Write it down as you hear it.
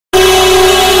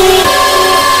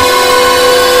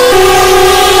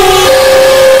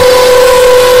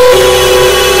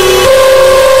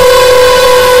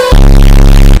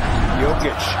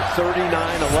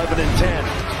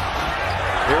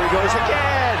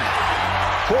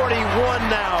41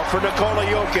 now for Nikola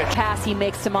Jokic. Pass he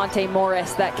makes to Monte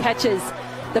Morris that catches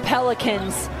the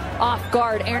Pelicans off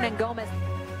guard. Aaron Gomez.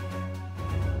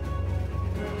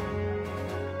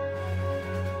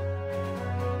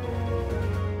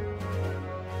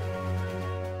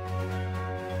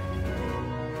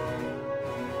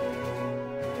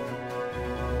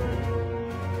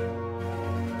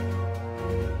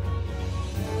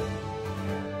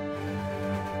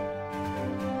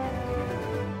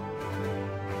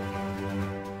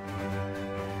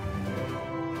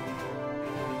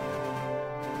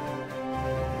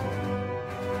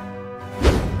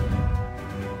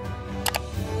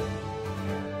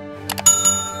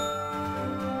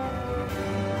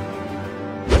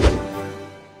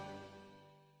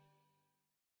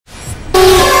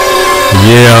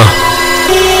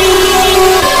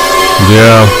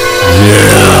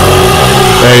 Yeah.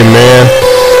 Hey, man.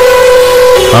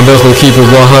 I'm just gonna keep it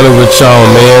 100 with y'all,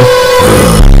 man.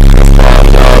 All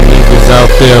y'all niggas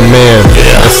out there, man.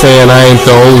 They're saying I ain't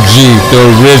the OG, the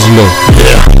original.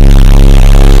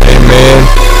 Hey, man.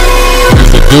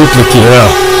 He's a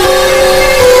duplicate.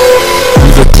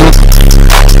 He's a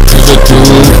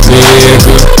duplicate, nigga.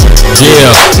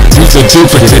 Yeah. He's a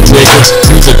duplicate, nigga.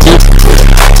 He's a duplicate.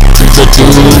 He's a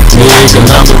dude, nigga, and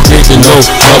I'm original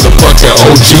motherfucking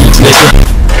OG, nigga.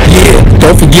 Yeah,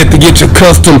 don't forget to get your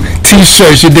custom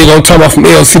t-shirts, you dig what I'm talking about, from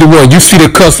LCDAONE. You see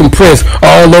the custom prints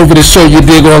all over the shirt, you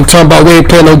dig what I'm talking about, we ain't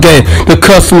playing no game. The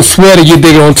custom sweater, you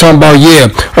dig what I'm talking about,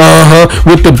 yeah.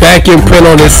 With the back end print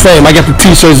on it, same. I got the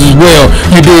t-shirts as well,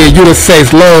 you dig, unisex,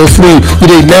 long sleeve, you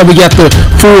dig. Now we got the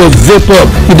full zip up,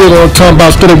 you dig what I'm talking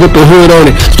about, straight up with the hood on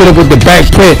it, straight up with the back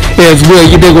print as well,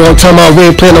 you dig what I'm talking about, we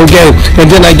ain't playing no game. And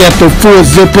then I got the full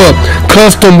zip up,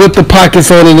 custom with the pockets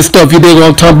on it and stuff, you dig what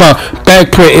I'm talking about, back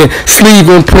print and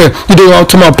sleeve and print, you dig what I'm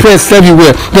talking about, prints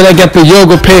everywhere. Then I got the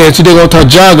yoga pants, you dig what I'm talking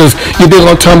about, joggers, you dig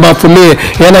what I'm talking about, for men.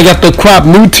 And I got the crop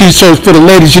new t-shirts for the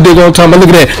ladies, you dig what I'm talking about,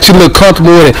 look at that, she look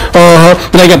comfortable with it.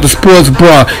 Then I got the sports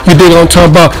bra, you dig what I'm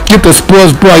talking about, get the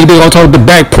sports bra, you dig what I'm talking about, the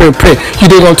back print,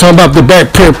 you dig what I'm talking about, the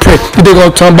back print, you dig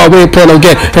what I'm talking about, we ain't playing no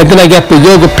game. And then I got the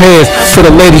yoga pants for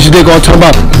the ladies, you dig what I'm talking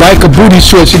about, biker booty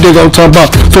shorts, you dig what I'm talking about,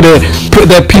 so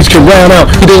that piece can round out,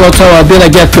 you dig what I'm talking about. Then I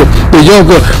got the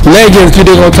yoga leggings, you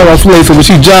dig what I'm talking about, so when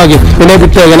she jogging and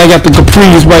everything. And I got the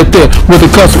capris right there with the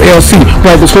custom LC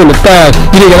right between the thighs,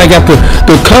 you dig. And I got the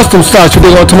custom socks, you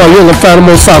dig what I'm talking about. You ain't gonna find no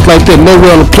more socks like that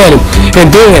nowhere on the planet.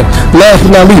 And then last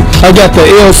but not least, I got the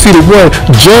LCDAONE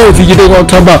jersey, you dig what I'm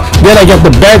talking about. Then I got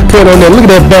the back print on there, look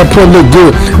at that back print, look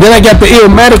good. Then I got the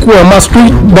Illmatic one, my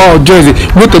street ball jersey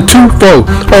with the 2-4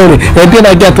 on it. And then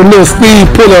I got the little sleeve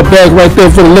pull-up bag right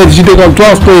there for the ladies, you dig, on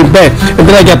drawstring back. And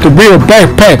then I got the real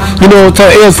backpack, you know what I'm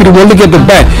talking about, LCDAONE. Look at the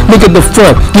back, look at the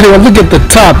front, you know, look at the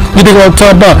top, you dig what I'm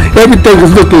talking about. Everything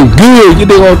is looking good, you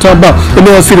dig what I'm talking about, in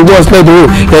LCDAONE's neighborhood.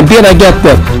 And then I got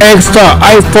the X-Star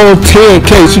iPhone 10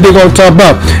 case, you dig what I'm talking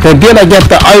about. And then I got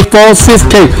the iPhone 6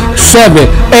 case, 7,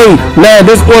 8, 9,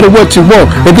 just order what you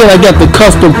want. And then I got the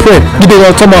custom print, you dig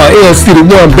what I'm talking about,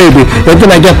 LCDAONE, baby. And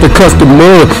then I got the custom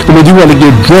mug, when you want to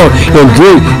get drunk and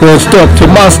drink and stuff, to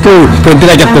my store. And then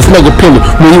I got the snuggle pillow,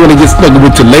 when you want to get snuggle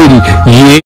with your lady, yeah.